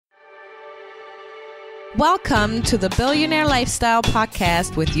Welcome to the Billionaire Lifestyle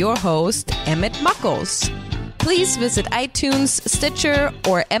Podcast with your host, Emmett Muckles. Please visit iTunes, Stitcher,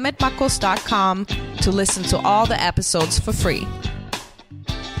 or emmettmuckles.com to listen to all the episodes for free.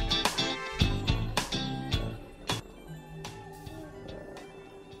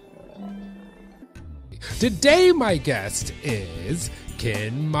 Today, my guest is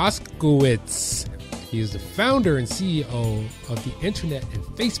Ken Moskowitz. He is the founder and CEO of the internet and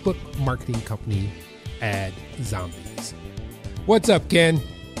Facebook marketing company Ad Zombies. What's up, Ken?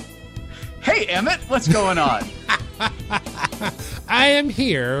 Hey, Emmett, what's going on? I am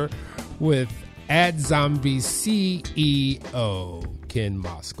here with Ad Zombies CEO Ken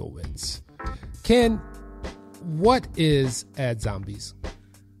Moskowitz. Ken, what is Ad Zombies?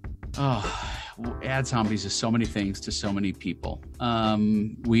 Ad Zombies is so many things to so many people.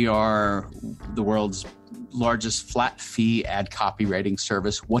 We are the world's largest flat fee ad copywriting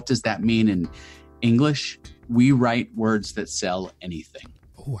service. What does that mean in English? We write words that sell anything.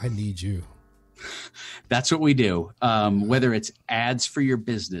 Oh, I need you. That's what we do. Whether it's ads for your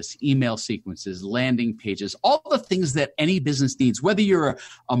business, email sequences, landing pages, all the things that any business needs, whether you're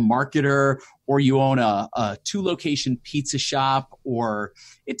a marketer or you own a 2-location pizza shop, or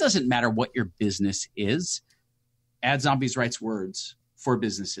it doesn't matter what your business is, Ad Zombies writes words for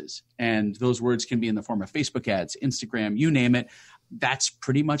businesses. And those words can be in the form of Facebook ads, Instagram, you name it. That's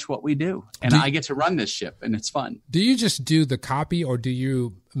pretty much what we do. And I get to run this ship, and it's fun. Do you just do the copy, or do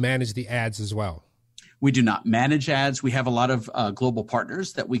you manage the ads as well? We do not manage ads. We have a lot of global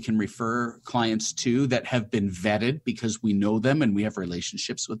partners that we can refer clients to that have been vetted because we know them and we have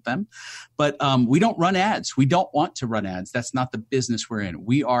relationships with them. But we don't run ads. We don't want to run ads. That's not the business we're in.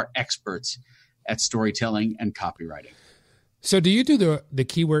 We are experts at storytelling and copywriting. So do you do the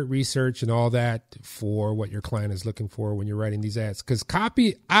keyword research and all that for what your client is looking for when you're writing these ads? Because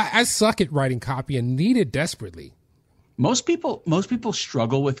copy, I suck at writing copy and need it desperately. Most people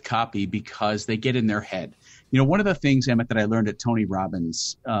struggle with copy because they get in their head. You know, one of the things, Emmett, that I learned at Tony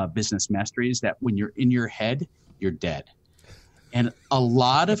Robbins' Business Mastery is that when you're in your head, you're dead. And a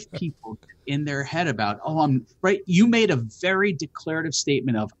lot of people get in their head about, I'm right. You made a very declarative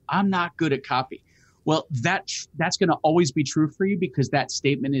statement of, I'm not good at copy. Well, that's going to always be true for you because that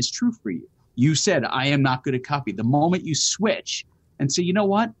statement is true for you. You said, I am not good at copy. The moment you switch and say, you know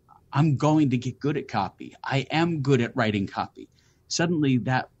what? I'm going to get good at copy. I am good at writing copy. Suddenly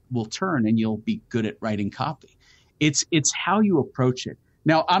that will turn and you'll be good at writing copy. It's how you approach it.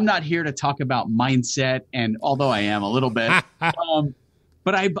 Now, I'm not here to talk about mindset, and although I am a little bit,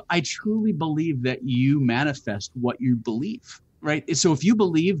 but I truly believe that you manifest what you believe. Right. So if you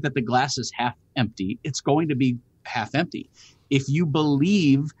believe that the glass is half empty, it's going to be half empty. If you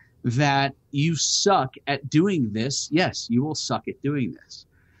believe that you suck at doing this, yes, you will suck at doing this.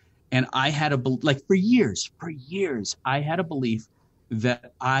 And I had for years, I had a belief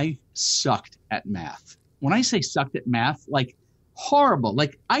that I sucked at math. When I say sucked at math, like horrible,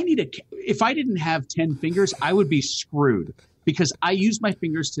 like if I didn't have 10 fingers, I would be screwed because I use my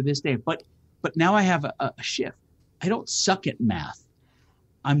fingers to this day. But now I have a shift. I don't suck at math.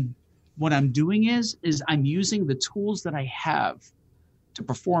 What I'm doing is I'm using the tools that I have to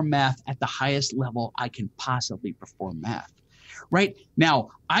perform math at the highest level I can possibly perform math. Right?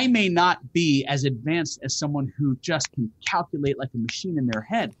 Now, I may not be as advanced as someone who just can calculate like a machine in their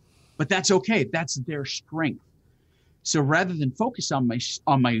head, but that's okay. That's their strength. So rather than focus on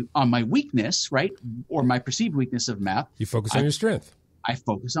my weakness, right, or my perceived weakness of math, you focus on your strength. I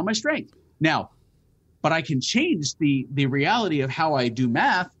focus on my strength. Now, but I can change the reality of how I do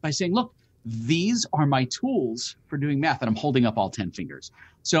math by saying, look, these are my tools for doing math. And I'm holding up all 10 fingers.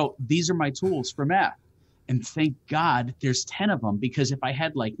 So these are my tools for math. And thank God there's 10 of them, because if I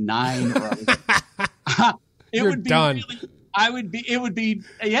had like 9 or it would be done. It would be,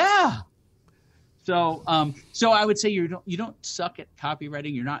 yeah. So I would say you don't suck at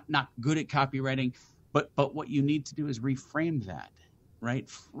copywriting. You're not good at copywriting, but what you need to do is reframe that. Right?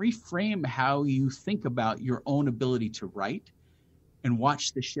 Reframe how you think about your own ability to write and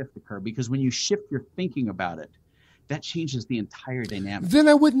watch the shift occur. Because when you shift your thinking about it, that changes the entire dynamic. Then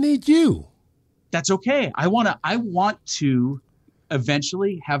I wouldn't need you. That's okay. I want to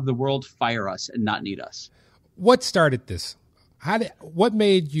eventually have the world fire us and not need us. What started this? What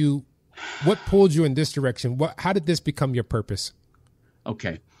pulled you in this direction? How did this become your purpose?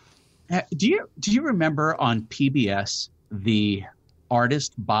 Okay. Do you remember on PBS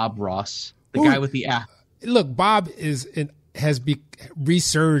artist Bob Ross, guy with the Look, Bob has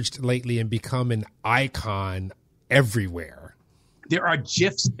resurged lately and become an icon everywhere. There are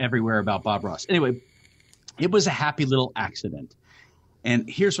GIFs everywhere about Bob Ross. Anyway, it was a happy little accident. And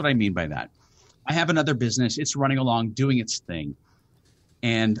here's what I mean by that. I have another business. It's running along, doing its thing.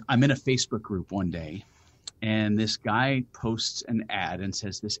 And I'm in a Facebook group one day, and this guy posts an ad and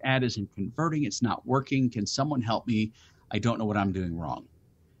says, this ad isn't converting. It's not working. Can someone help me? I don't know what I'm doing wrong.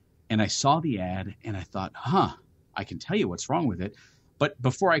 And I saw the ad and I thought, I can tell you what's wrong with it. But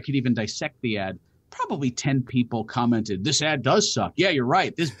before I could even dissect the ad, probably 10 people commented, this ad does suck. Yeah, you're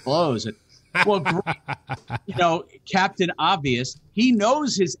right. This blows. Well, Captain Obvious, he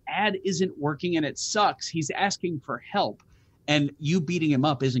knows his ad isn't working and it sucks. He's asking for help. And you beating him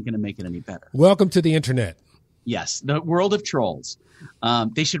up isn't going to make it any better. Welcome to the internet. Yes, the world of trolls.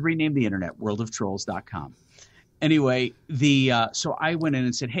 They should rename the internet, worldoftrolls.com. Anyway, so I went in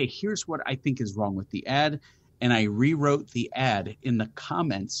and said, hey, here's what I think is wrong with the ad. And I rewrote the ad in the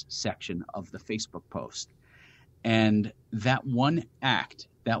comments section of the Facebook post. And that one act,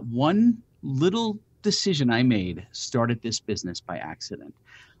 that one little decision I made started this business by accident.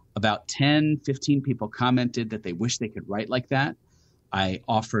 About 10, 15 people commented that they wish they could write like that. I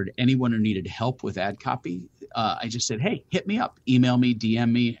offered anyone who needed help with ad copy. I just said, hey, hit me up, email me,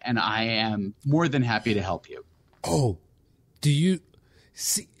 DM me, and I am more than happy to help you. Oh, do you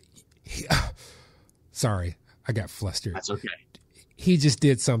see? Sorry, I got flustered. That's okay. He just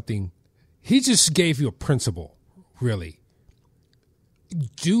did something. He just gave you a principle, really.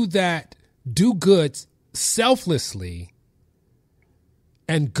 Do that, do good selflessly,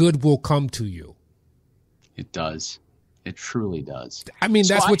 and good will come to you. It does. It truly does. I mean,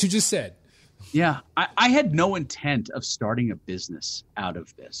 that's what you just said. Yeah. I had no intent of starting a business out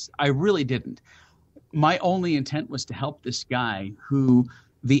of this. I really didn't. My only intent was to help this guy who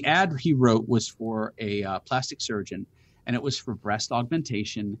the ad he wrote was for a plastic surgeon, and it was for breast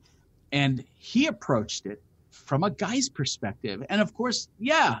augmentation. And he approached it from a guy's perspective. And of course,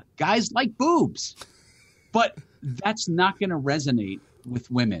 yeah, guys like boobs. But that's not going to resonate with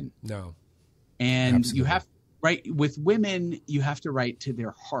women. No. And Absolutely. you have with women, you have to write to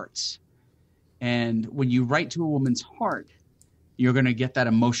their hearts. And when you write to a woman's heart, you're going to get that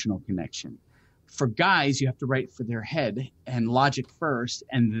emotional connection. For guys, you have to write for their head and logic first,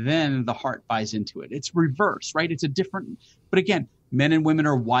 and then the heart buys into it. It's reverse, right? It's a different, but again, men and women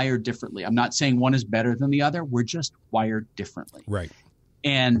are wired differently. I'm not saying one is better than the other. We're just wired differently. Right.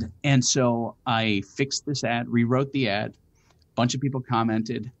 And so I fixed this ad, rewrote the ad. A bunch of people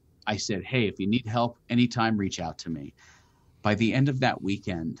commented. I said, hey, if you need help anytime, reach out to me. By the end of that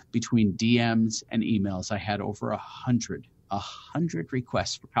weekend, between DMs and emails, I had over 100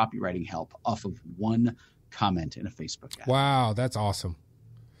 requests for copywriting help off of one comment in a Facebook ad. Wow, that's awesome.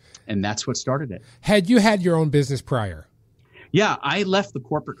 And that's what started it. Had you had your own business prior? Yeah, I left the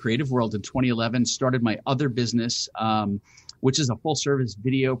corporate creative world in 2011, started my other business, which is a full-service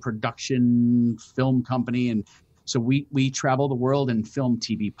video production film company. And so we travel the world and film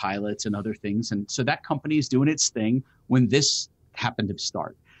TV pilots and other things. And so that company is doing its thing when this happened to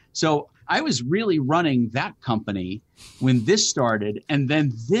start. So I was really running that company when this started. And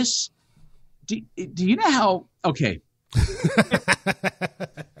then this, do you know how, okay.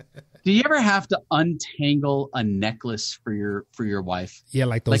 Do you ever have to untangle a necklace for your wife? Yeah,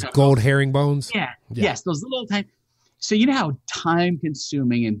 like those gold herringbones? Yeah. Yes, those little tiny. So you know how time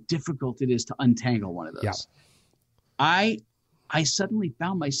consuming and difficult it is to untangle one of those? Yeah. I suddenly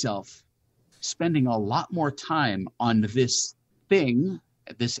found myself spending a lot more time on this thing,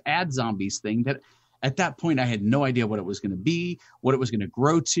 this ad zombies thing, that at that point I had no idea what it was going to be, what it was going to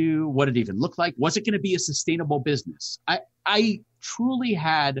grow to, what it even looked like. Was it going to be a sustainable business? I truly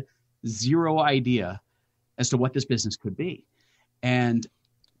had zero idea as to what this business could be. And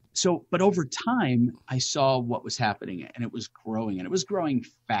so, but over time, I saw what was happening, and it was growing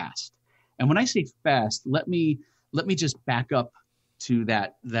fast. And when I say fast, let me just back up to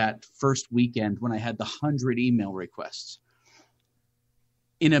that first weekend when I had the 100 email requests.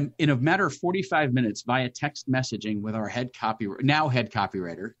 In a matter of 45 minutes via text messaging with our head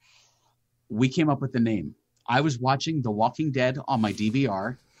copywriter, we came up with the name. I was watching The Walking Dead on my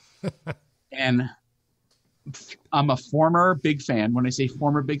DVR, and I'm a former big fan. When I say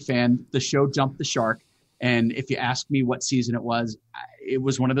former big fan, the show jumped the shark. And if you ask me what season it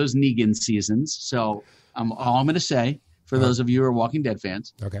was one of those Negan seasons. So all I'm going to say for those of you who are Walking Dead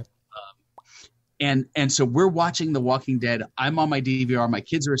fans. Okay. And so we're watching The Walking Dead. I'm on my DVR. My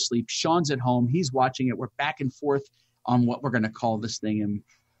kids are asleep. Sean's at home. He's watching it. We're back and forth on what we're going to call this thing.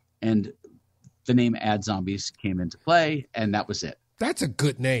 And the name Ad Zombies came into play, and that was it. That's a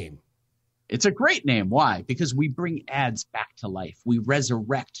good name. It's a great name. Why? Because we bring ads back to life. We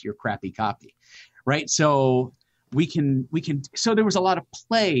resurrect your crappy copy, right? So we can. So there was a lot of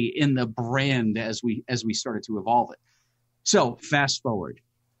play in the brand as we started to evolve it. So fast forward.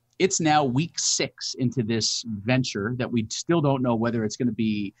 it's now week 6 into this venture that we still don't know whether it's going to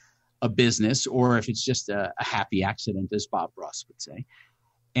be a business or if it's just a happy accident, as Bob Ross would say.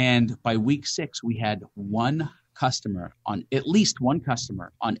 And by week 6, we had at least one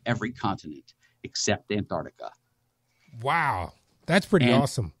customer on every continent except Antarctica. Wow. That's pretty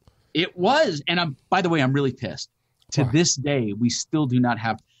awesome. It was. And by the way, I'm really pissed. To this day, we still do not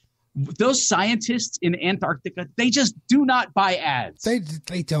have those scientists in Antarctica. They just do not buy ads. They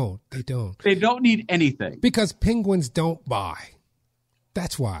don't. They don't need anything. Because penguins don't buy.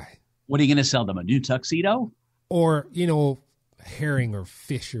 That's why. What are you going to sell them? A new tuxedo? Or, herring or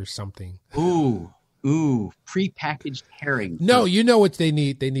fish or something. Ooh, prepackaged herring. No, you know what they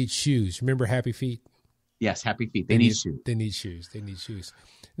need? They need shoes. Remember Happy Feet? Yes, Happy Feet. They need shoes. They need shoes.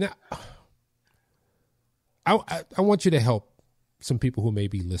 Now, I want you to help some people who may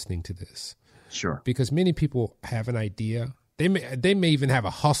be listening to this. Sure. Because many people have an idea. They may even have a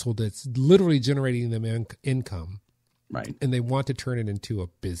hustle that's literally generating them income. Right. And they want to turn it into a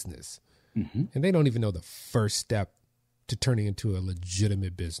business. Mm-hmm. And they don't even know the first step to turning into a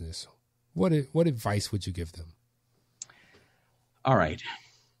legitimate business. What advice would you give them? All right.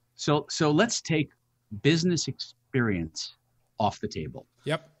 So let's take business experience off the table.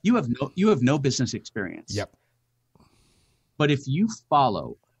 Yep. You have no business experience. Yep. But if you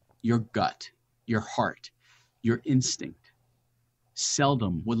follow your gut, your heart, your instinct,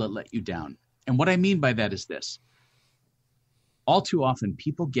 seldom will it let you down. And what I mean by that is this. All too often,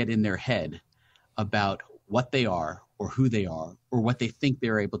 people get in their head about what they are or who they are or what they think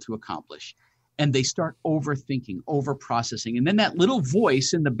they're able to accomplish. And they start overthinking, overprocessing. And then that little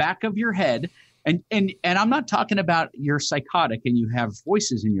voice in the back of your head, and I'm not talking about you're psychotic and you have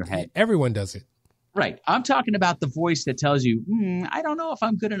voices in your head. Everyone does it. Right. I'm talking about the voice that tells you, I don't know if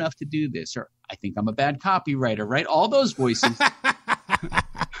I'm good enough to do this, or I think I'm a bad copywriter, right? All those voices.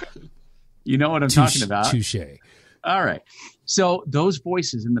 You know what I'm talking about? Touche. All right. So those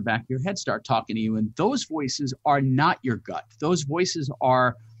voices in the back of your head start talking to you, and those voices are not your gut. Those voices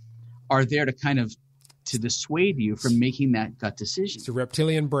are there to kind of to dissuade you from making that gut decision. It's a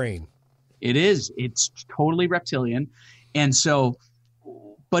reptilian brain. It is. It's totally reptilian. And so,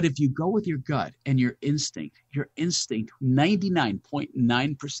 but if you go with your gut and your instinct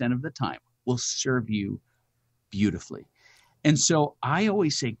 99.9% of the time will serve you beautifully. And so I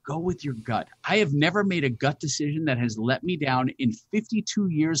always say, go with your gut. I have never made a gut decision that has let me down in 52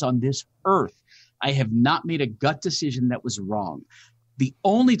 years on this earth. I have not made a gut decision that was wrong. The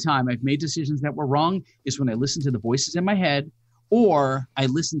only time I've made decisions that were wrong is when I listened to the voices in my head, or I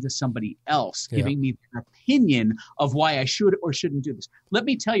listened to somebody else giving me their opinion of why I should or shouldn't do this. Let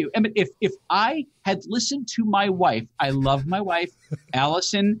me tell you, Emmett, if I had listened to my wife, I love my wife,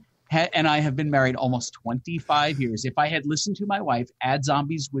 Allison, and I have been married almost 25 years. If I had listened to my wife, Ad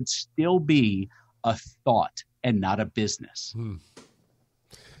Zombies would still be a thought and not a business.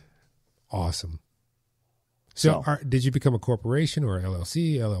 Awesome. So did you become a corporation or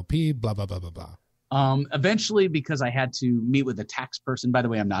LLC, LLP, blah, blah, blah, blah, blah? Eventually, because I had to meet with a tax person. By the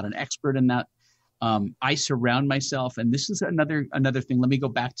way, I'm not an expert in that. I surround myself, and this is another thing. Let me go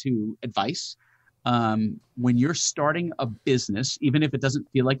back to advice. When you're starting a business, even if it doesn't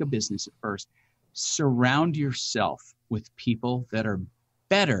feel like a business at first, surround yourself with people that are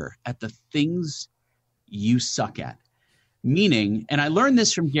better at the things you suck at. Meaning, and I learned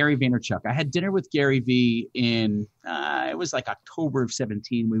this from Gary Vaynerchuk. I had dinner with Gary V in, it was like October of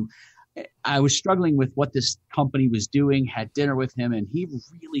 17. I was struggling with what this company was doing, had dinner with him, and he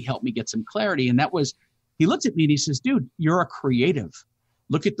really helped me get some clarity. And that was, he looked at me and he says, dude, you're a creative.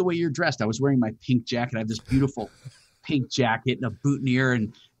 Look at the way you're dressed. I was wearing my pink jacket. I have this beautiful pink jacket and a boutonniere,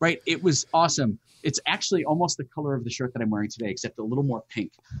 and right, it was awesome. It's actually almost the color of the shirt that I'm wearing today, except a little more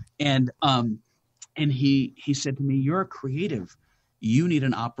pink. And he said to me, you're a creative. You need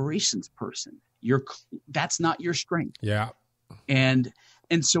an operations person. That's not your strength. Yeah. And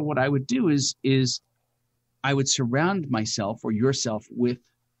so what I would do is I would surround myself or yourself with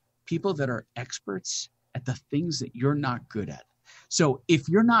people that are experts at the things that you're not good at. So if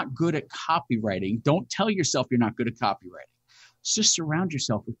you're not good at copywriting, don't tell yourself you're not good at copywriting. Just surround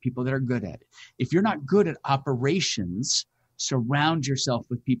yourself with people that are good at it. If you're not good at operations, surround yourself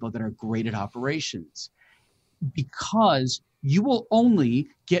with people that are great at operations, because you will only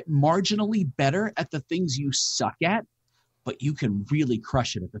get marginally better at the things you suck at, but you can really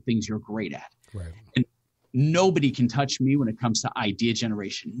crush it at the things you're great at. Right. And nobody can touch me when it comes to idea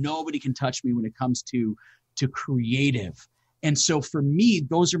generation. Nobody can touch me when it comes to creative. And so for me,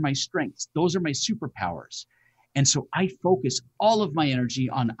 those are my strengths. Those are my superpowers. And so I focus all of my energy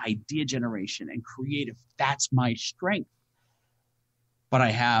on idea generation and creative. That's my strength. but I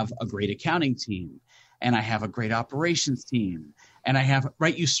have a great accounting team, and I have a great operations team, and I have,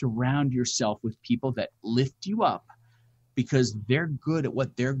 right? You surround yourself with people that lift you up because they're good at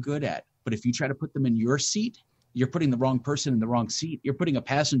what they're good at. But if you try to put them in your seat, you're putting the wrong person in the wrong seat. You're putting a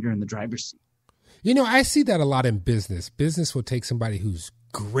passenger in the driver's seat. You know, I see that a lot in business. Business will take somebody who's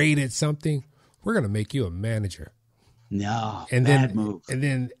great at something. We're going to make you a manager. No, and bad move. And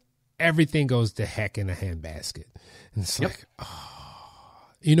then everything goes to heck in a handbasket. And it's like,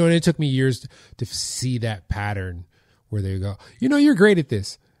 and it took me years to see that pattern where they go, you're great at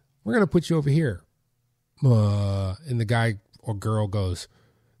this. We're going to put you over here. And the guy or girl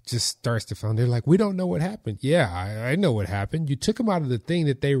just starts to find, they're like, we don't know what happened. Yeah, I know what happened. You took them out of the thing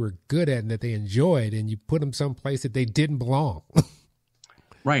that they were good at and that they enjoyed, and you put them someplace that they didn't belong.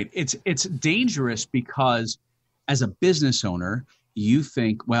 Right. It's dangerous because as a business owner, you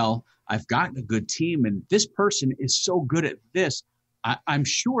think, well, I've got a good team and this person is so good at this. I'm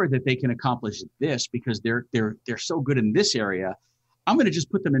sure that they can accomplish this because they're so good in this area. I'm going to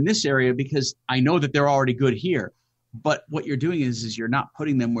just put them in this area because I know that they're already good here. But what you're doing is you're not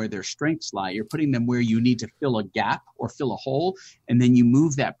putting them where their strengths lie. You're putting them where you need to fill a gap or fill a hole. And then you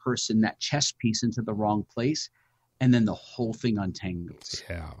move that person, that chess piece, into the wrong place. And then the whole thing untangles.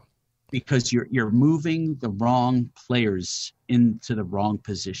 Yeah. Because you're moving the wrong players into the wrong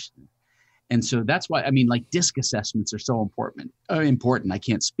position. And so that's why, like DISC assessments are so important. I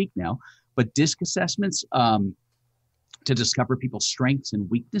can't speak now, but DISC assessments to discover people's strengths and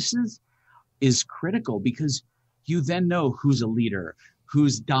weaknesses is critical because you then know who's a leader,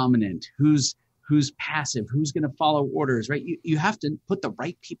 who's dominant, who's passive, who's going to follow orders, right? You have to put the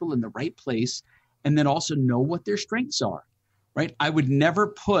right people in the right place and then also know what their strengths are, right? I would never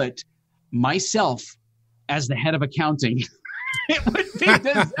put myself as the head of accounting. It would be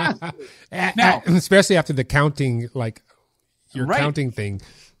disastrous. Now, especially after the counting, like your right. counting thing.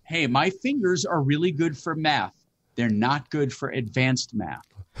 Hey, my fingers are really good for math. They're not good for advanced math,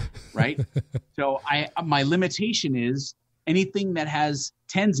 right? So my limitation is anything that has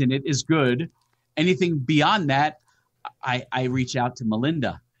tens in it is good. Anything beyond that, I reach out to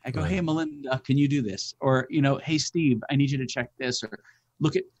Melinda. I go, hey, Melinda, can you do this? Or, hey, Steve, I need you to check this. Or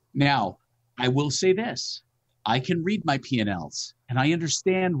look at now. I will say this. I can read my P&Ls and I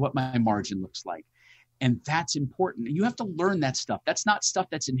understand what my margin looks like. And that's important. You have to learn that stuff. That's not stuff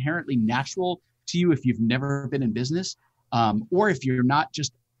that's inherently natural to you if you've never been in business, or if you're not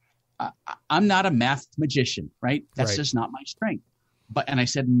just, I'm not a math magician, right? That's just not my strength. And I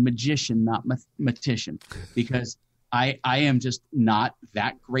said magician, not mathematician, because I am just not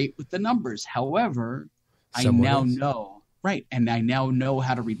that great with the numbers. However, I now know. Right. And I now know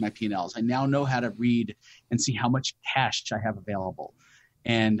how to read my P&Ls. I now know how to read and see how much cash I have available.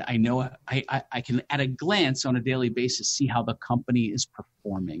 And I know I can, at a glance on a daily basis, see how the company is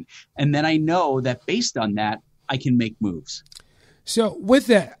performing. And then I know that based on that, I can make moves. So with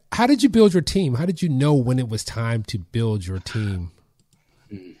that, how did you build your team? How did you know when it was time to build your team?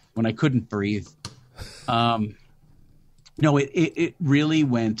 When I couldn't breathe. No, it really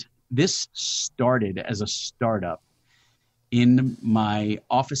went, this started as a startup in my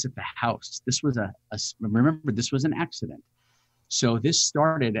office at the house. This was remember, this was an accident. So this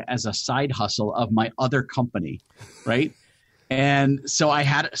started as a side hustle of my other company, right? And so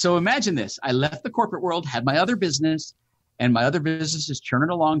imagine this. I left the corporate world, had my other business, and my other business is churning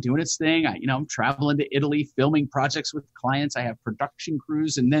along, doing its thing. I'm traveling to Italy, filming projects with clients. I have production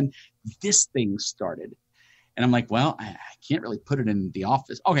crews. And then this thing started. And I'm like, well, I can't really put it in the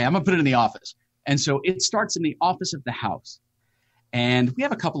office. Okay, I'm going to put it in the office. And so it starts in the office of the house. And we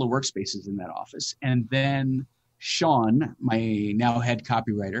have a couple of workspaces in that office. And then Sean, my now head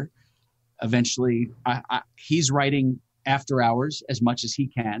copywriter, eventually he's writing after hours as much as he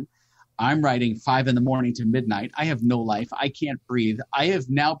can. I'm writing 5 a.m. to midnight. I have no life. I can't breathe. I have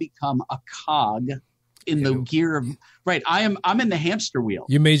now become a cog in the gear of, right. I'm in the hamster wheel.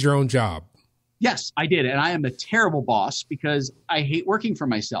 You made your own job. Yes, I did. And I am a terrible boss because I hate working for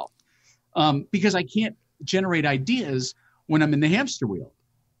myself. Because I can't generate ideas when I'm in the hamster wheel.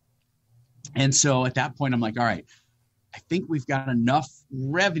 And so at that point, I'm like, all right, I think we've got enough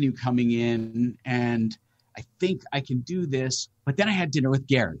revenue coming in and I think I can do this. But then I had dinner with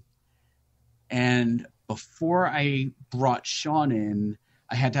Gary. And before I brought Sean in,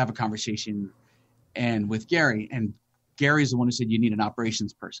 I had to have a conversation with Gary. And Gary's the one who said, you need an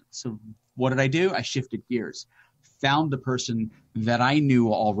operations person. So what did I do? I shifted gears. Found the person that I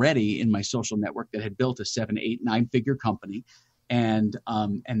knew already in my social network that had built a 7, 8, 9-figure company. And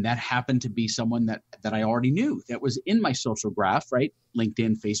that happened to be someone that I already knew that was in my social graph, right?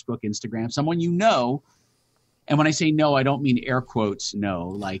 LinkedIn, Facebook, Instagram, someone And when I say no, I don't mean air quotes no,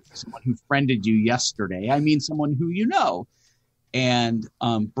 like someone who friended you yesterday. I mean someone who you know, and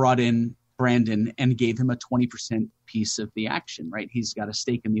brought in Brandon and gave him a 20% piece of the action, right? He's got a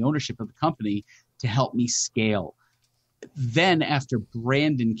stake in the ownership of the company to help me scale. Then after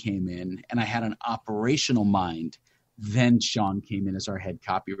Brandon came in and I had an operational mind, then Sean came in as our head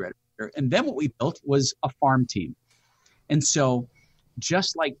copywriter. And then what we built was a farm team. And so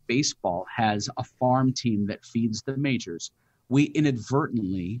just like baseball has a farm team that feeds the majors, we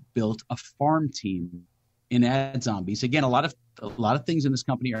inadvertently built a farm team in Ad Zombies. Again, a lot of things in this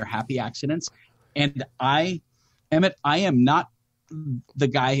company are happy accidents. And Emmett, I am not the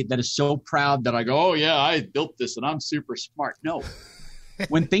guy that is so proud that I go, oh yeah, I built this and I'm super smart. No,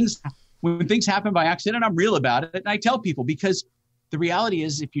 when things happen by accident, I'm real about it. And I tell people, because the reality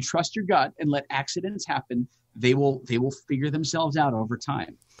is if you trust your gut and let accidents happen, they will figure themselves out over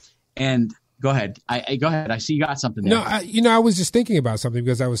time. And go ahead. Go ahead. I see you got something there. No, I was just thinking about something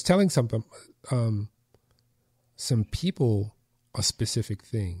because I was telling some people a specific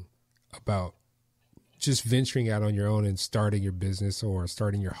thing about just venturing out on your own and starting your business or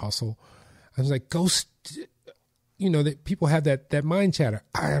starting your hustle. I was like, that people have that mind chatter.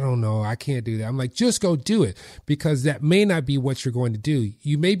 I don't know. I can't do that. I'm like, just go do it, because that may not be what you're going to do.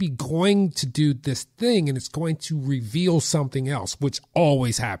 You may be going to do this thing and it's going to reveal something else, which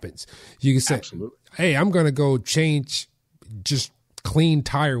always happens. You can say, absolutely, hey, I'm going to go just clean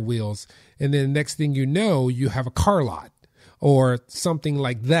tire wheels. And then next thing you know, you have a car lot or something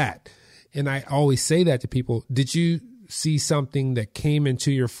like that. And I always say that to people. Did you see something that came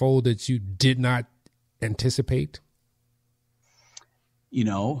into your fold that you did not anticipate?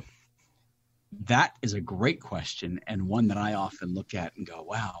 That is a great question, and one that I often look at and go,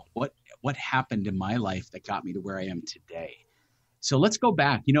 wow, what happened in my life that got me to where I am today? So let's go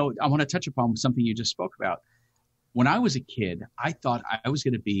back. I want to touch upon something you just spoke about. When I was a kid, I thought I was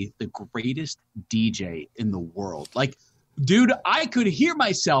going to be the greatest DJ in the world. Like, dude, I could hear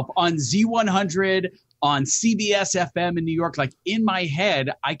myself on Z100, on CBS FM in New York. Like, in my head,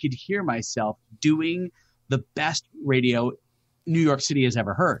 I could hear myself doing the best radio New York City has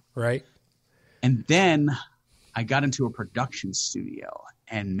ever heard. Right. And then I got into a production studio,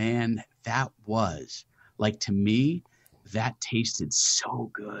 and man, that was like, to me, that tasted so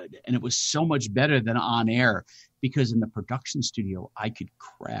good. And it was so much better than on air, because in the production studio, I could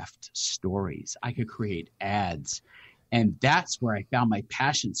craft stories. I could create ads. And that's where I found my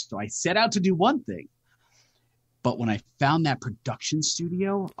passion. So I set out to do one thing. But when I found that production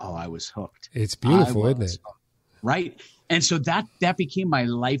studio, I was hooked. It's beautiful, isn't it? Right. And so that became my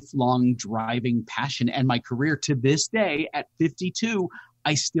lifelong driving passion and my career. To this day, at 52,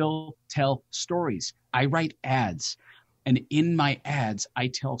 I still tell stories. I write ads. And in my ads, I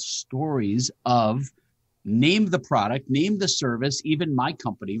tell stories of name the product, name the service, even my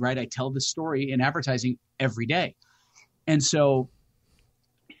company, right? I tell the story in advertising every day. And so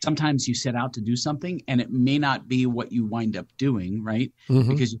sometimes you set out to do something and it may not be what you wind up doing, right? Mm-hmm.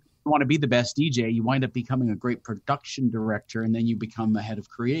 Because you want to be the best DJ, you wind up becoming a great production director, and then you become the head of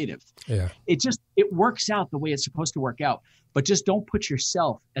creative. Yeah. It works out the way it's supposed to work out, but just don't put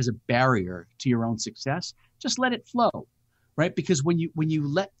yourself as a barrier to your own success. Just let it flow, right? Because when you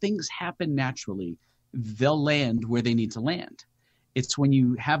let things happen naturally, they'll land where they need to land. It's when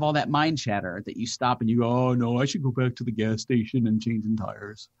you have all that mind chatter that you stop and you go, oh no, I should go back to the gas station and changing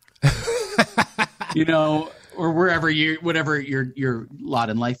tires. Or whatever your lot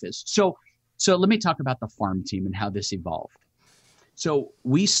in life is. So let me talk about the farm team and how this evolved. So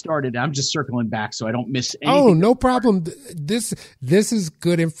we started, I'm just circling back so I don't miss anything. Oh, no problem. This is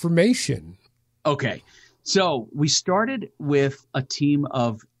good information. Okay. So we started with a team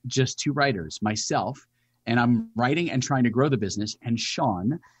of just 2 writers, myself, and I'm writing and trying to grow the business, and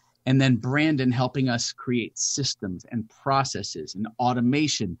Sean, and then Brandon helping us create systems and processes and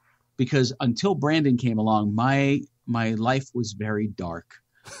automation. Because until Brandon came along, my life was very dark.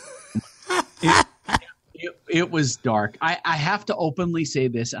 It was dark. I have to openly say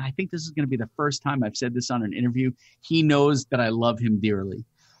this, and I think this is going to be the first time I've said this on an interview. He knows that I love him dearly.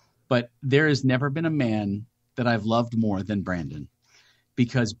 But there has never been a man that I've loved more than Brandon,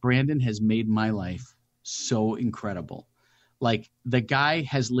 because Brandon has made my life so incredible. Like, the guy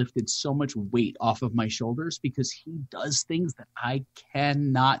has lifted so much weight off of my shoulders because he does things that I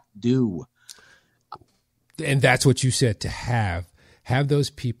cannot do. And that's what you said, to have those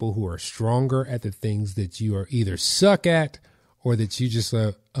people who are stronger at the things that you are either suck at or that you just I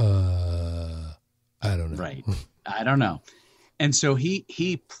don't know. Right. I don't know. And so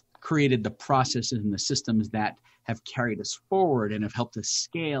he created the processes and the systems that have carried us forward and have helped us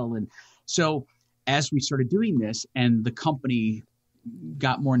scale. And so as we started doing this and the company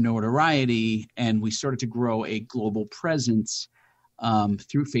got more notoriety and we started to grow a global presence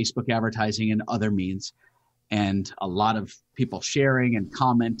through Facebook advertising and other means, and a lot of people sharing and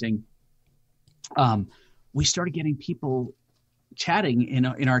commenting, we started getting people chatting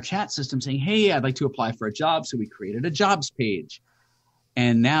in our chat system saying, hey, I'd like to apply for a job. So we created a jobs page.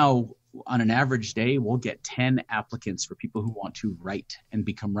 And now on an average day, we'll get 10 applicants for people who want to write and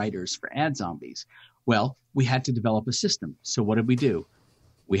become writers for Ad Zombies. Well, we had to develop a system. So what did we do?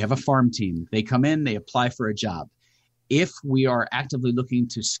 We have a farm team. They come in, they apply for a job. If we are actively looking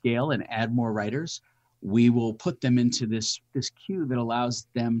to scale and add more writers, we will put them into this queue that allows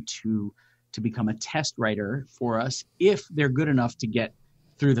them to become a test writer for us if they're good enough to get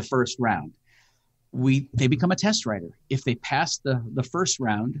through the first round. They become a test writer. If they pass the first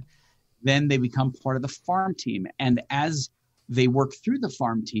round, then they become part of the farm team. And as they work through the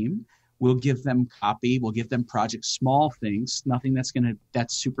farm team, we'll give them copy, we'll give them projects, small things, nothing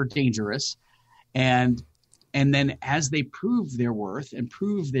that's super dangerous. And then as they prove their worth and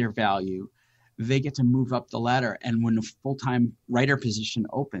prove their value, they get to move up the ladder. And when a full-time writer position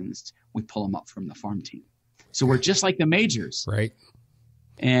opens, we pull them up from the farm team. So we're just like the majors. Right.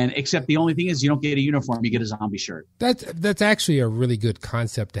 And except the only thing is you don't get a uniform, you get a zombie shirt. That's actually a really good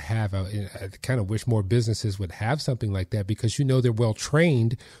concept to have. I kind of wish more businesses would have something like that, because they're well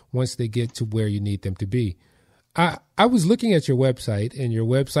trained once they get to where you need them to be. I was looking at your website, and your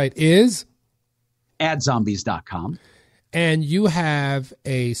website is AdZombies.com. And you have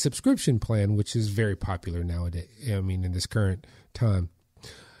a subscription plan, which is very popular nowadays. I mean, in this current time.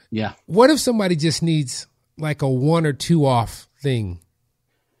 Yeah. What if somebody just needs like a 1 or 2 off thing?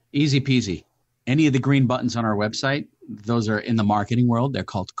 Easy peasy. Any of the green buttons on our website, those are in the marketing world. They're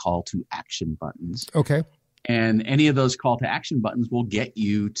called call to action buttons. Okay. And any of those call to action buttons will get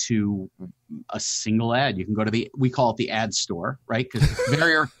you to a single ad. You can go to we call it the ad store, right? Because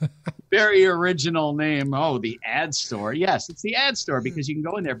very, very original name. Oh, the ad store. Yes, it's the ad store because you can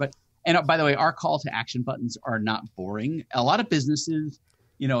go in there. And by the way, our call to action buttons are not boring. A lot of businesses,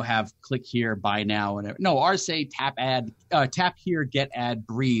 have click here, buy now, whatever. No, ours say tap here, get ad,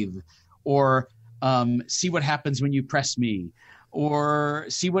 breathe, or see what happens when you press me, or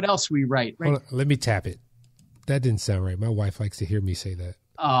see what else we write. Right? Hold on, let me tap it. That didn't sound right. My wife likes to hear me say that.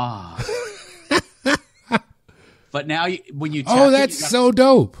 But now when you tap that's so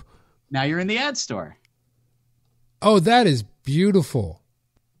dope. Now you're in the ad store. Oh, that is beautiful.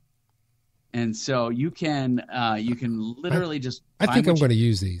 And so you can literally just. I think I'm going to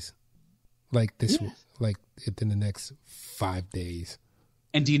use these, like this, like within the next 5 days.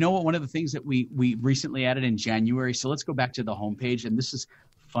 And do you know what? One of the things that we recently added in January. So let's go back to the homepage, and this is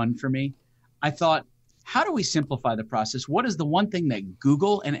fun for me. I thought, how do we simplify the process? What is the one thing that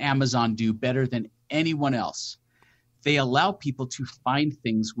Google and Amazon do better than anyone else? They allow people to find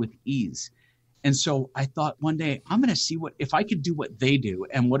things with ease. And so I thought one day, I'm going to see if I could do what they do.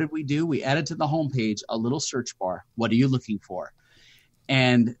 And what did we do? We added to the homepage a little search bar. What are you looking for?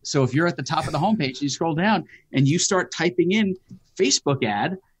 And so if you're at the top of the homepage, you scroll down and you start typing in Facebook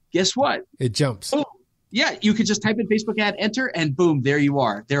ad, guess what? It jumps. Oh, yeah. You could just type in Facebook ad, enter, and boom, there you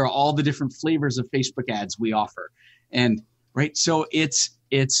are. There are all the different flavors of Facebook ads we offer. And right. So it's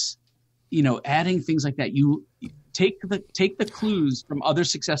adding things like that. You take the clues from other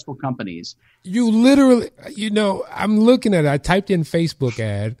successful companies. You literally, I'm looking at it. I typed in Facebook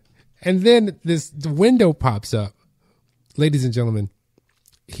ad, and then the window pops up. Ladies and gentlemen,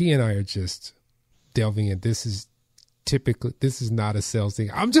 he and I are just delving in. This is not a sales thing.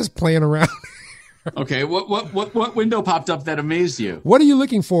 I'm just playing around. Okay, what window popped up that amazed you? What are you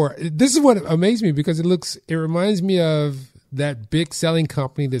looking for? This is what amazed me, because it reminds me of that big selling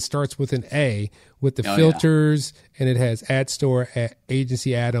company that starts with an A, with the filters, and it has ad store,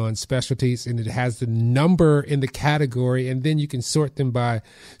 agency add-on, specialties, and it has the number in the category, and then you can sort them by.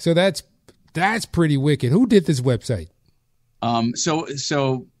 So that's pretty wicked. Who did this website?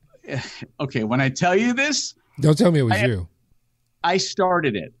 Okay, when I tell you this, don't tell me it was you. I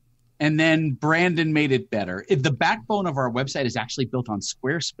started it, and then Brandon made it better. The backbone of our website is actually built on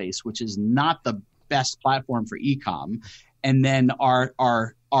Squarespace, which is not the best platform for e-com. And then our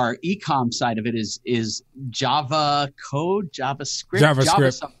e-com side of it is Java code,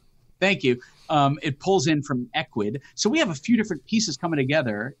 JavaScript. Thank you. It pulls in from Equid. So we have a few different pieces coming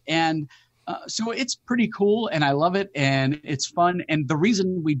together. And so it's pretty cool, and I love it, and it's fun. And the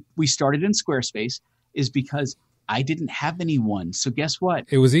reason we started in Squarespace is because I didn't have anyone. So guess what?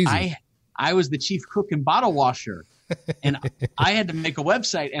 It was easy. I was the chief cook and bottle washer, and I had to make a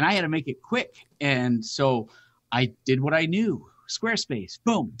website, and I had to make it quick. And so I did what I knew. Squarespace,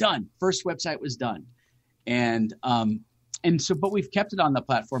 boom, done. First website was done. And so, but we've kept it on the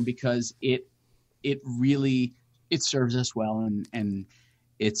platform because it really, it serves us well, and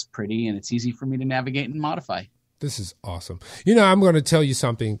it's pretty and it's easy for me to navigate and modify. This is awesome. I'm going to tell you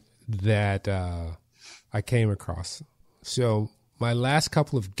something that I came across. So my last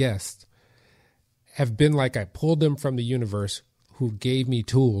couple of guests have been like I pulled them from the universe, who gave me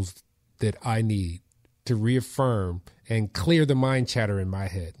tools that I need to reaffirm and clear the mind chatter in my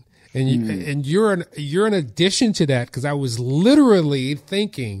head. And you're an addition to that, because I was literally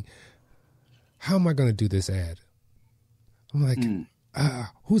thinking, how am I going to do this ad? I'm like,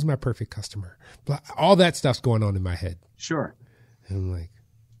 who's my perfect customer? All that stuff's going on in my head. Sure. And I'm like,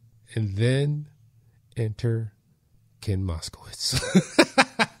 and then enter Ken Moskowitz.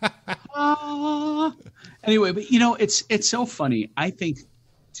 Anyway, but it's so funny. I think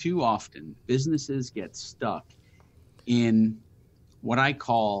too often businesses get stuck in what I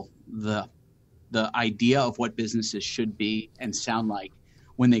call the idea of what businesses should be and sound like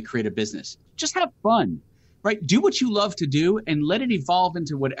when they create a business. Just have fun, right? Do what you love to do and let it evolve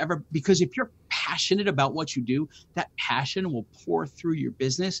into whatever, because if you're passionate about what you do, that passion will pour through your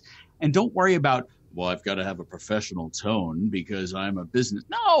business. And don't worry about, well, I've got to have a professional tone because I'm a business.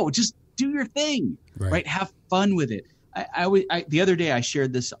 No, just do your thing, right? Have fun with it. I the other day I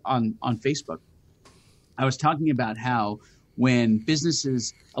shared this on Facebook. I was talking about how when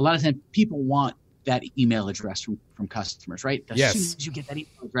businesses, a lot of times people want that email address from customers, right? As soon as you get that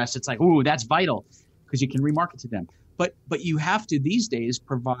email address, it's like, ooh, that's vital, because you can remarket to them. But you have to these days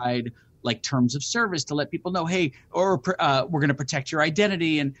provide like terms of service to let people know, hey, or we're going to protect your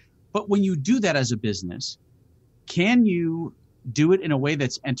identity. But when you do that as a business, can you do it in a way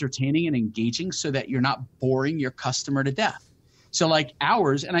that's entertaining and engaging so that you're not boring your customer to death? So like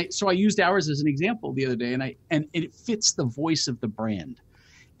ours, I used ours as an example the other day, and it fits the voice of the brand.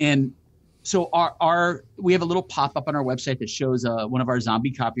 And so we have a little pop-up on our website that shows one of our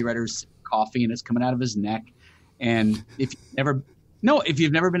zombie copywriters coughing and it's coming out of his neck. And if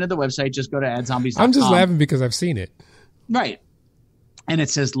you've never been to the website, just go to AdZombies.com. I'm just laughing because I've seen it. Right. And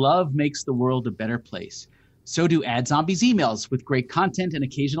it says, love makes the world a better place. So do AdZombies emails with great content and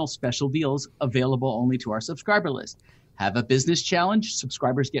occasional special deals available only to our subscriber list. Have a business challenge?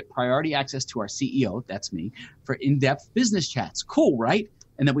 Subscribers get priority access to our CEO, that's me, for in-depth business chats. Cool, right?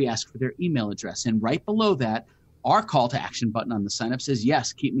 And then we ask for their email address. And right below that, our call to action button on the sign up says,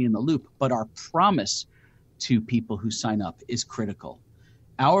 yes, keep me in the loop. But our promise to people who sign up is critical.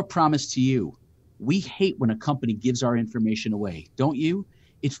 Our promise to you: we hate when a company gives our information away. Don't you?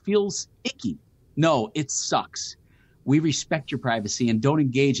 It feels icky. No, it sucks. We respect your privacy and don't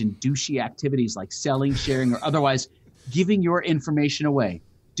engage in douchey activities like selling, sharing, or otherwise giving your information away.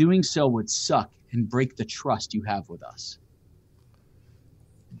 Doing so would suck and break the trust you have with us.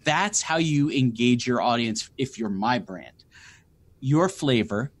 That's how you engage your audience if you're my brand. Your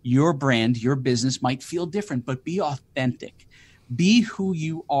flavor, your brand, your business might feel different, but be authentic. Be who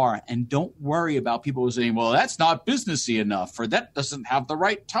you are, and don't worry about people saying, well, that's not businessy enough, or that doesn't have the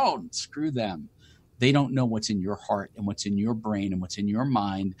right tone. Screw them. They don't know what's in your heart and what's in your brain and what's in your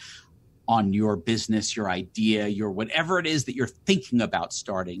mind on your business, your idea, your whatever it is that you're thinking about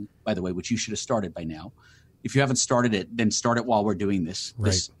starting, by the way, which you should have started by now. If you haven't started it, then start it while we're doing this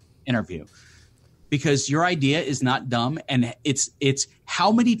interview. Because your idea is not dumb, and it's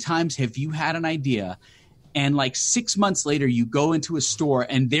how many times have you had an idea and like 6 months later you go into a store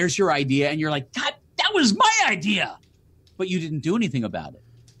and there's your idea and you're like, God, that was my idea. But you didn't do anything about it.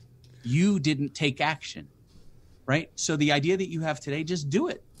 You didn't take action, right? So the idea that you have today, just do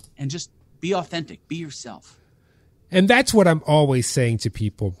it and just be authentic, be yourself. And that's what I'm always saying to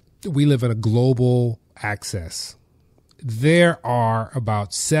people. We live in a global access. There are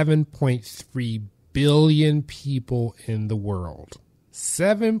about 7.3 billion people in the world.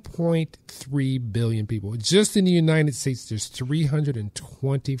 7.3 billion people. Just in the United States, there's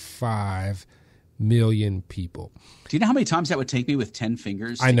 325 million people. Do you know how many times that would take me with 10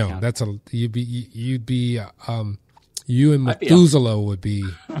 fingers? I know. Count? That's you and Methuselah would be.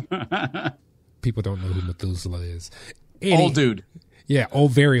 People don't know who Methuselah is. Old dude. Yeah,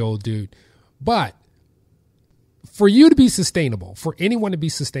 very old dude. But for you to be sustainable, for anyone to be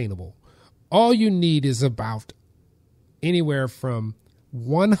sustainable, all you need is about anywhere from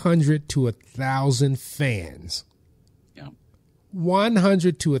 100 to 1,000 fans. Yeah.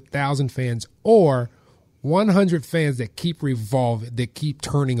 100 to 1,000 fans, or 100 fans that keep revolving, that keep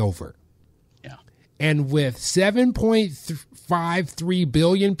turning over. Yeah. And with 7.53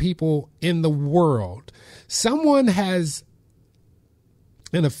 billion people in the world, someone has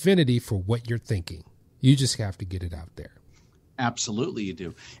an affinity for what you're thinking. You just have to get it out there. Absolutely, you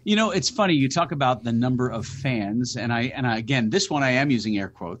do. You know, it's funny. You talk about the number of fans, and I again, this one I am using air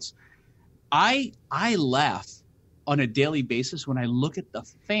quotes. I laugh on a daily basis when I look at the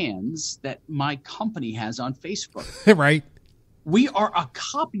fans that my company has on Facebook. Right. We are a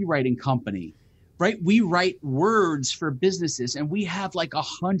copywriting company, right? We write words for businesses, and we have like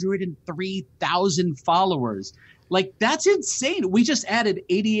 103,000 followers. Like, that's insane. We just added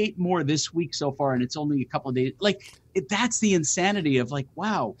 88 more this week so far, and it's only a couple of days. Like, that's the insanity of like,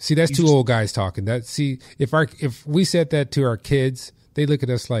 wow. See, that's two old guys talking. If we said that to our kids, they look at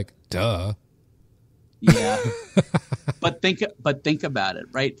us like, duh. Yeah. But think about it,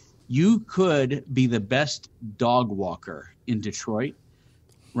 right? You could be the best dog walker in Detroit,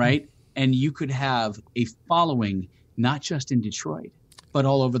 right? And you could have a following not just in Detroit, but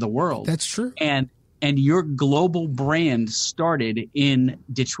all over the world. That's true. And your global brand started in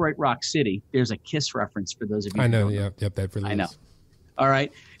Detroit Rock City. There's a KISS reference for those of you. I know. Yep. That really. I know. All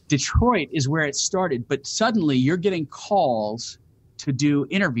right. Detroit is where it started, but suddenly you're getting calls to do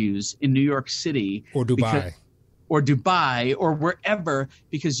interviews in New York City or Dubai. Or Dubai or wherever,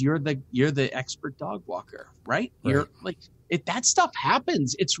 because you're the expert dog walker, right? You're like, that stuff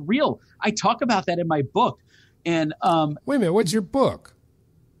happens. It's real. I talk about that in my book. And wait a minute, what's your book?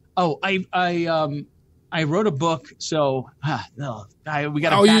 Oh, I wrote a book. So we got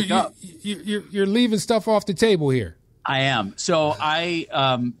to back up. You're leaving stuff off the table here. I am. So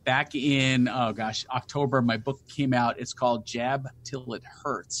back in October, my book came out. It's called Jab Till It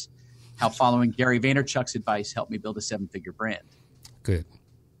Hurts: How Following Gary Vaynerchuk's Advice Helped Me Build a 7-Figure Brand. Good.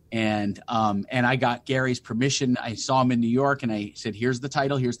 And I got Gary's permission. I saw him in New York, and I said, "Here's the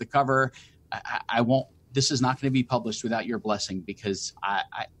title. Here's the cover. I won't. This is not going to be published without your blessing, because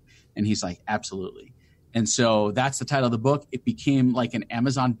I." And he's like, "Absolutely." And so that's the title of the book. It became like an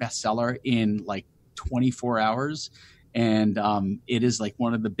Amazon bestseller in like 24 hours. And it is like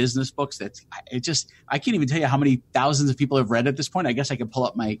one of the business books I can't even tell you how many thousands of people have read at this point. I guess I could pull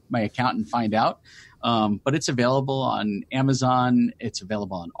up my account and find out. But it's available on Amazon. It's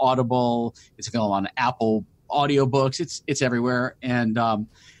available on Audible. It's available on Apple audiobooks. It's everywhere. And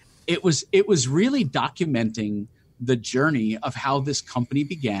it was really documenting the journey of how this company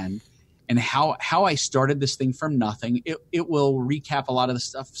began and how I started this thing from nothing. It will recap a lot of the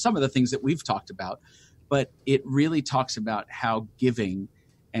stuff, some of the things that we've talked about. But it really talks about how giving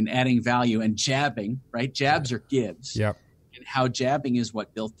and adding value and jabbing, right? Jabs are gives. Yep. And how jabbing is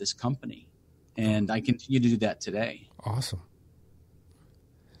what built this company. And I continue to do that today. Awesome.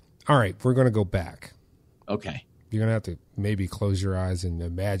 All right. We're going to go back. Okay. You're going to have to maybe close your eyes and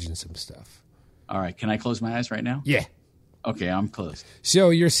imagine some stuff. All right. Can I close my eyes right now? Yeah. Okay. I'm closed. So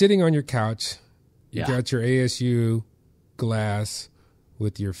you're sitting on your couch. You Yeah. got your ASU glass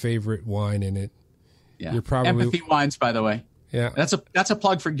with your favorite wine in it. Yeah. You're probably Empathy Wines, by the way. Yeah. That's a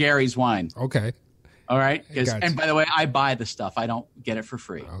plug for Gary's wine. Okay. All right. Gotcha. And by the way, I buy the stuff. I don't get it for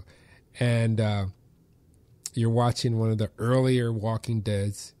free. And you're watching one of the earlier Walking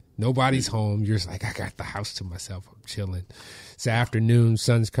Deads. Nobody's home. You're just like, I got the house to myself. I'm chilling. It's afternoon.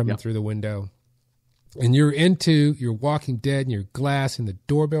 Sun's coming through the window. And you're into your Walking Dead and your glass, and the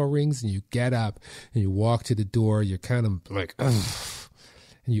doorbell rings, and you get up and you walk to the door. You're kind of like, ugh.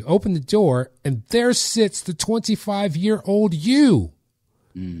 And you open the door, and there sits the 25-year-old you.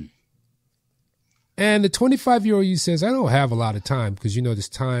 Mm. And the 25-year-old you says, I don't have a lot of time, because you know this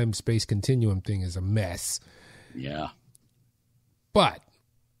time-space continuum thing is a mess. Yeah. But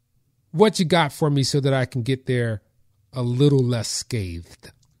what you got for me so that I can get there a little less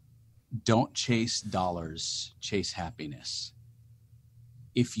scathed? Don't chase dollars, chase happiness.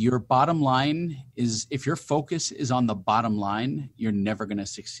 If your focus is on the bottom line, you're never going to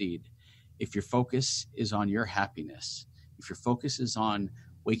succeed. If your focus is on your happiness, if your focus is on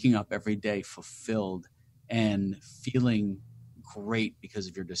waking up every day fulfilled and feeling great because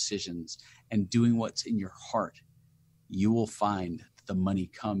of your decisions and doing what's in your heart, you will find that the money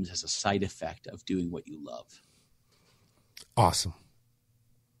comes as a side effect of doing what you love. Awesome.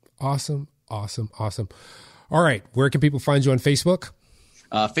 Awesome, awesome, awesome. All right. Where can people find you on Facebook?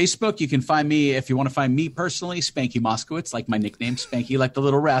 Facebook, you can find me, if you want to find me personally, Spanky Moskowitz, like my nickname, Spanky, like the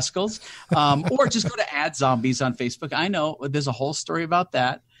Little Rascals. Or just go to Ad Zombies on Facebook. I know there's a whole story about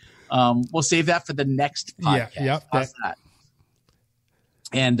that. We'll save that for the next podcast. Yeah, yep, How's that?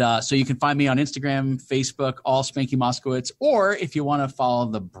 And so you can find me on Instagram, Facebook, all Spanky Moskowitz. Or if you want to follow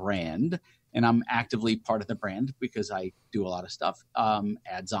the brand, and I'm actively part of the brand because I do a lot of stuff,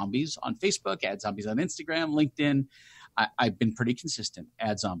 Ad Zombies on Facebook, Ad Zombies on Instagram, LinkedIn. I've been pretty consistent.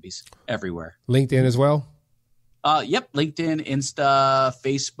 Ad Zombies everywhere. LinkedIn as well? Yep. LinkedIn, Insta,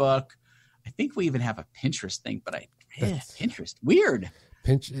 Facebook. I think we even have a Pinterest thing, but I Pinterest. Weird.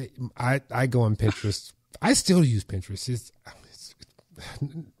 I go on Pinterest. I still use Pinterest.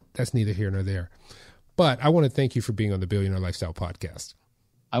 That's neither here nor there. But I want to thank you for being on the Billionaire Lifestyle Podcast.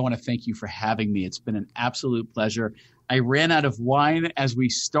 I want to thank you for having me. It's been an absolute pleasure. I ran out of wine as we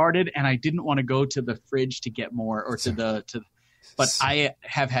started, and I didn't want to go to the fridge to get more, or but I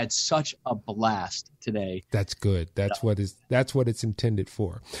have had such a blast today. That's good. That's what it's intended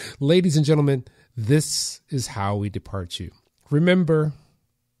for. Ladies and gentlemen, this is how we depart you. Remember,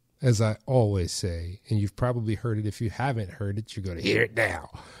 as I always say, and you've probably heard it. If you haven't heard it, you're going to hear it now.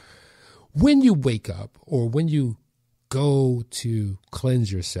 When you wake up or when you go to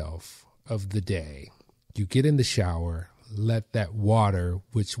cleanse yourself of the day, you get in the shower, let that water,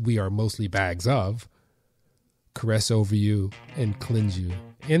 which we are mostly bags of, caress over you and cleanse you.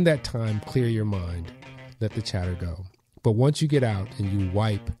 In that time, clear your mind, let the chatter go. But once you get out and you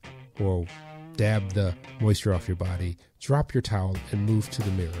wipe or dab the moisture off your body, drop your towel and move to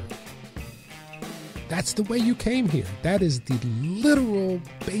the mirror. That's the way you came here. That is the literal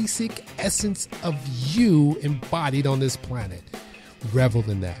basic essence of you embodied on this planet. Revel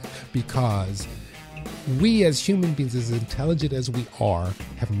in that, because we as human beings, as intelligent as we are,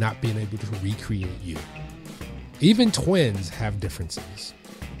 have not been able to recreate you. Even twins have differences.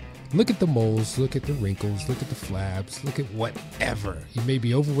 Look at the moles, look at the wrinkles, look at the flabs, look at whatever. You may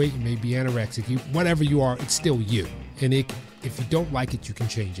be overweight, you may be anorexic, whatever you are, it's still you. And if you don't like it, you can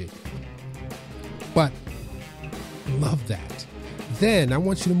change it. But love that. Then I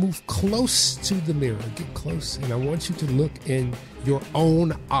want you to move close to the mirror. Get close, and I want you to look in your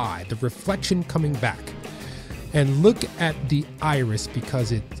own eye, the reflection coming back. And look at the iris,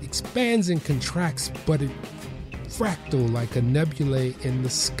 because it expands and contracts, but it fractal like a nebulae in the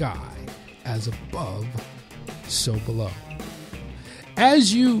sky. As above, so below.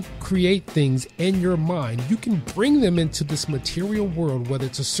 As you create things in your mind, you can bring them into this material world, whether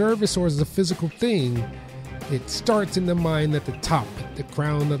it's a service or as a physical thing. It starts in the mind at the top, at the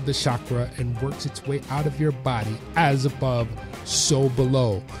crown of the chakra, and works its way out of your body. As above, so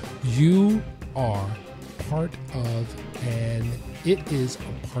below. You are part of, and it is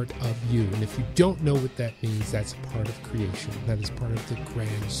a part of you. And if you don't know what that means, that's a part of creation. That is part of the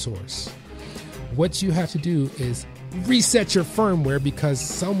grand source. What you have to do is reset your firmware, because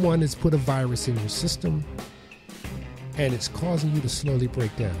someone has put a virus in your system and it's causing you to slowly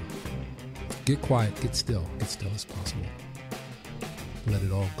break down. Get quiet, get still as possible. Let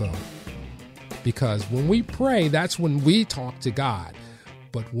it all go. Because when we pray, that's when we talk to God.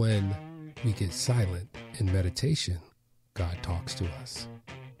 But when we get silent in meditation, God talks to us.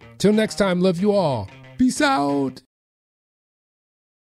 Till next time, love you all. Peace out.